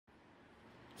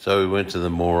So we went to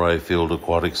the MORAYFIELD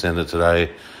Aquatic Centre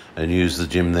today and used the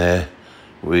gym there.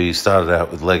 We started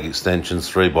out with leg extensions,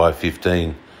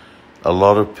 3x15. A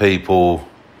lot of people,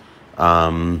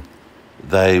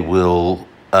 they will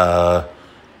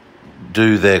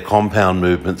do their compound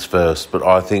movements first, but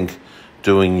I think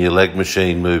doing your leg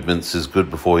machine movements is good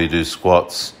before you do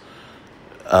squats,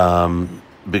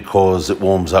 because it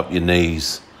warms up your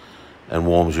knees and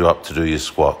warms you up to do your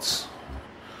squats.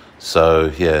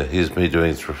 So yeah, here's me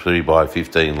doing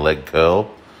 3x15 leg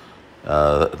curl.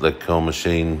 Leg curl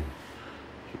machine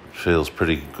feels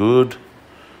pretty good,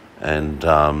 and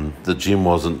the gym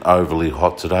wasn't overly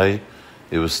hot today.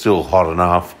 It was still hot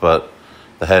enough, but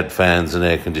they had fans and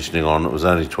air conditioning on. It was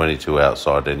only 22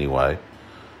 outside anyway.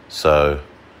 So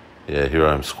yeah, here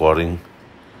I'm squatting.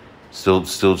 Still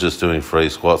just doing free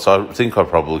squats. I think I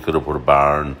probably could have put a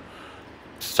bar and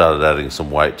started adding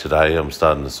some weight today. I'm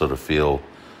starting to sort of feel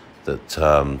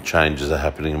that changes are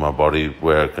happening in my body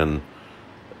where I can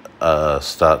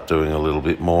start doing a little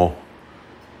bit more.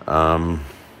 So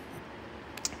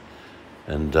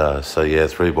yeah,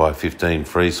 3x15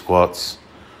 free squats.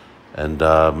 And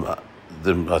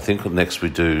then I think next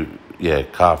we do,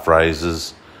 calf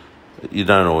raises. You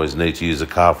don't always need to use a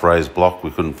calf raise block. We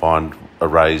couldn't find a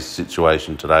raised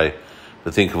situation today.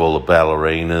 But think of all the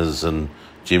ballerinas and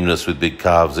gymnasts with big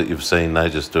calves that you've seen. They're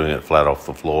just doing it flat off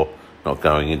the floor, not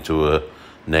going into a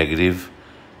negative.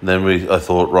 And then I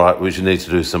thought, right, we should need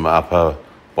to do some upper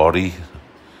body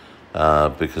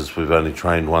because we've only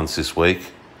trained once this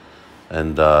week.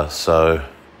 And so,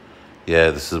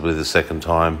 yeah, this will be the second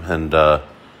time. And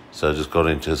so I just got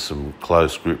into some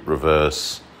close grip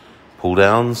reverse pull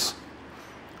downs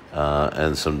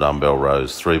and some dumbbell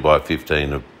rows,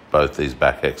 3x15 of both these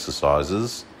back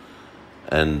exercises.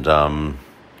 And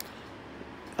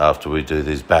after we do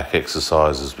these back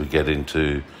exercises, we get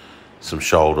into some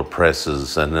shoulder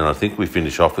presses, and then I think we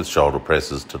finish off with shoulder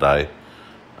presses today.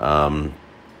 And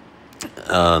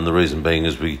the reason being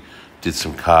is we did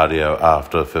some cardio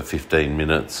after for 15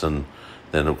 minutes, and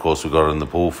then of course we got in the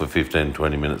pool for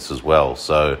 15-20 minutes as well.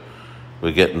 So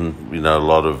we're getting, a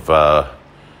lot of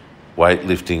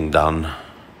weightlifting done,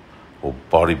 or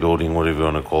bodybuilding, whatever you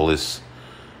want to call this,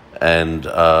 and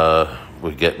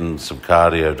we're getting some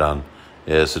cardio done.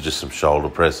 Yeah, so just some shoulder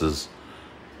presses.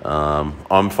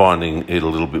 I'm finding it a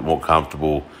little bit more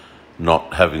comfortable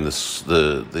not having the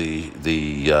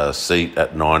seat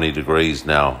at 90 degrees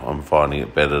now. I'm finding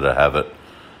it better to have it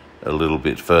a little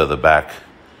bit further back.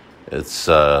 It's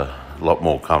a lot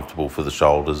more comfortable for the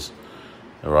shoulders.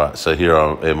 All right, so here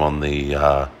I am on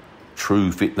the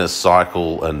True Fitness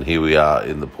cycle, and here we are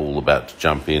in the pool about to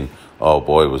jump in. Oh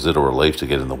boy, was it a relief to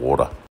get in the water.